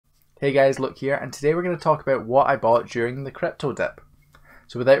Hey guys, Luke here, and today we're going to talk about what I bought during the crypto dip.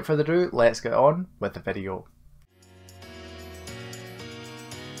 So without further ado, let's get on with the video.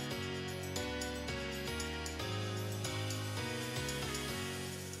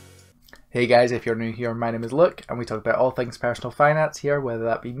 Hey guys, if you're new here, my name is Luke, and we talk about all things personal finance here, whether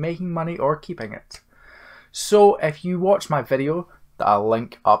that be making money or keeping it. So if you watched my video that I'll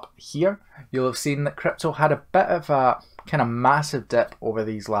link up here, you'll have seen that crypto had a bit of a kind of massive dip over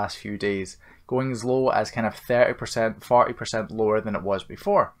these last few days, going as low as kind of 30%, 40% lower than it was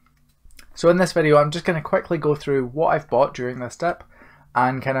before. So in this video, I'm just going to quickly go through what I've bought during this dip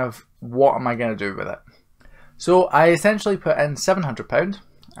and kind of what am I going to do with it. So I essentially put in £700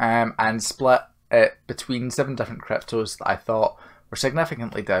 and split it between 7 different cryptos that I thought were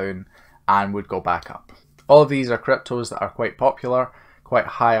significantly down and would go back up. All of these are cryptos that are quite popular, quite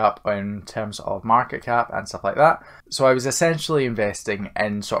high up in terms of market cap and stuff like that. So I was essentially investing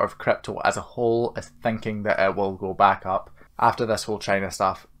in sort of crypto as a whole, thinking that it will go back up after this whole China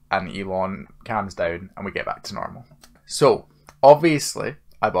stuff and Elon calms down and we get back to normal. So obviously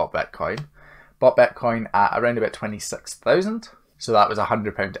I bought Bitcoin at around about 26,000. So that was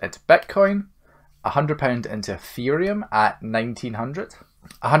 £100 into Bitcoin, £100 into Ethereum at 1900,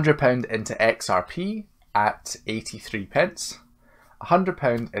 £100 into XRP at 83 pence,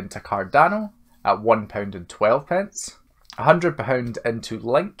 £100 into Cardano at £1.12, £100 into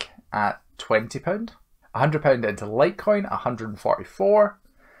Link at £20, £100 into Litecoin at 144,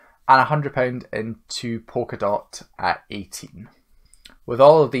 and £100 into Polkadot at 18. With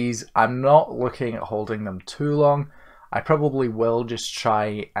all of these, I'm not looking at holding them too long. I probably will just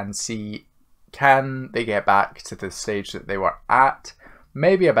try and see, can they get back to the stage that they were at,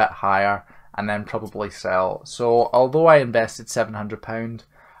 maybe a bit higher, and then probably sell. So although I invested £700,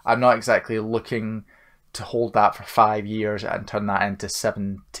 I'm not exactly looking to hold that for 5 years and turn that into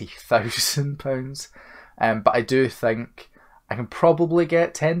 £70,000. But I do think I can probably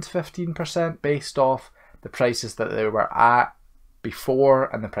get 10 to 15% based off the prices that they were at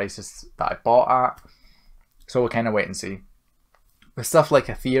before and the prices that I bought at. So we'll kind of wait and see. With stuff like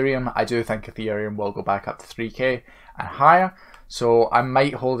Ethereum, I do think Ethereum will go back up to 3k and higher. So I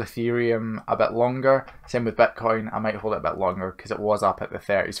might hold Ethereum a bit longer. Same with Bitcoin, I might hold it a bit longer because it was up at the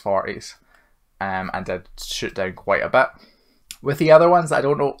 30s, 40s and did shoot down quite a bit. With the other ones that I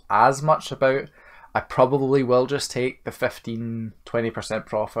don't know as much about, I probably will just take the 15-20%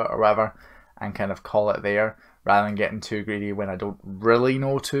 profit or whatever and kind of call it there rather than getting too greedy when I don't really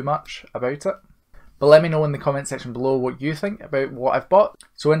know too much about it. But let me know in the comment section below what you think about what I've bought.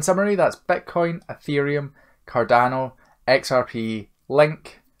 So in summary, that's Bitcoin, Ethereum, Cardano, XRP,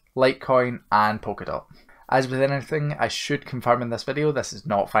 Link, Litecoin, and Polkadot. As with anything I should confirm in this video, this is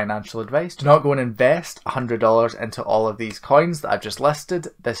not financial advice. Do not go and invest $100 into all of these coins that I've just listed.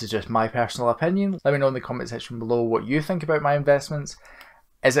 This is just my personal opinion. Let me know in the comment section below what you think about my investments.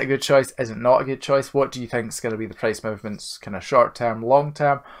 Is it a good choice? Is it not a good choice? What do you think is going to be the price movements, kind of short term, long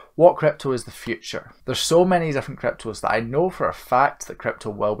term? What crypto is the future? There's so many different cryptos that I know for a fact that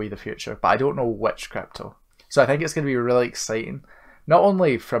crypto will be the future, but I don't know which crypto. So I think it's going to be really exciting, not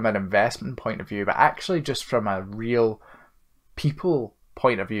only from an investment point of view, but actually just from a real people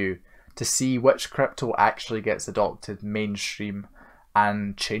point of view, to see which crypto actually gets adopted mainstream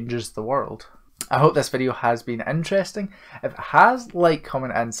and changes the world. I hope this video has been interesting. If it has, like,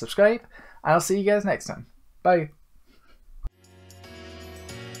 comment and subscribe, and I'll see you guys next time. Bye.